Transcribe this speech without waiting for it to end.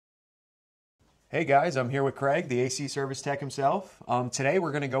Hey guys, I'm here with Craig, the AC service tech himself. Today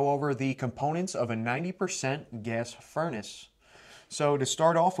we're going to go over the components of a 90% gas furnace. So to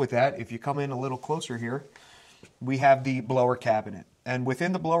start off with that, if you come in a little closer here, we have the blower cabinet. And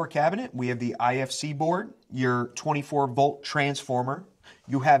within the blower cabinet, we have the IFC board, your 24-volt transformer.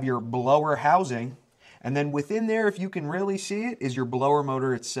 You have your blower housing. And then within there, if you can really see it, is your blower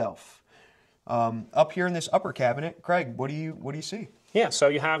motor itself. Up here in this upper cabinet, Craig, what do you see? Yeah, so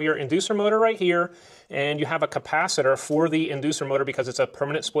you have your inducer motor right here, and you have a capacitor for the inducer motor because it's a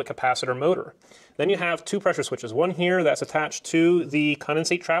permanent split capacitor motor. Then you have two pressure switches, one here that's attached to the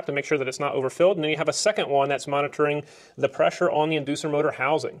condensate trap to make sure that it's not overfilled, and then you have a second one that's monitoring the pressure on the inducer motor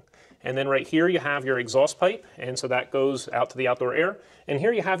housing. And then right here you have your exhaust pipe, and so that goes out to the outdoor air. And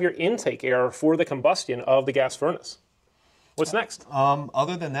here you have your intake air for the combustion of the gas furnace. What's next?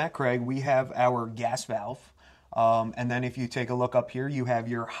 Other than that, Craig, we have our gas valve. And then if you take a look up here, you have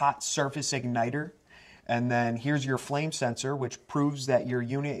your hot surface igniter. And then here's your flame sensor, which proves that your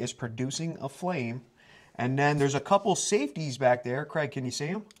unit is producing a flame. And then there's a couple safeties back there. Craig, can you see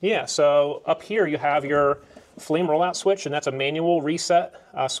them? Yeah, so up here you have your flame rollout switch, and that's a manual reset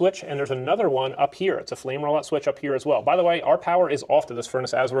switch, and there's another one up here. It's a flame rollout switch up here as well. By the way, our power is off to this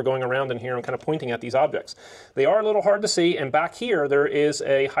furnace as we're going around in here and kind of pointing at these objects. They are a little hard to see, and back here there is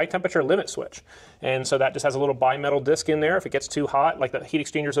a high temperature limit switch, and so that just has a little bimetal disc in there. If it gets too hot, like the heat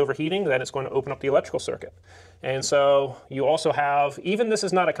exchanger is overheating, then it's going to open up the electrical circuit. And so you also have, even though this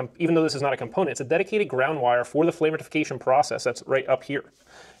is not a component, it's a dedicated ground wire for the flame rectification process that's right up here.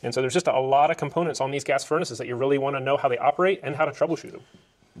 And so there's just a lot of components on these gas furnaces that you really want to know how they operate and how to troubleshoot them.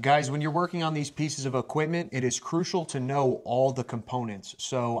 Guys, when you're working on these pieces of equipment, it is crucial to know all the components.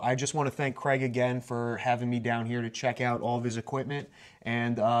 So I just want to thank Craig again for having me down here to check out all of his equipment.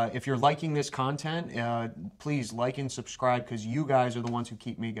 And if you're liking this content, please like and subscribe because you guys are the ones who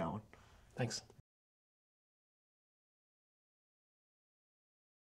keep me going. Thanks.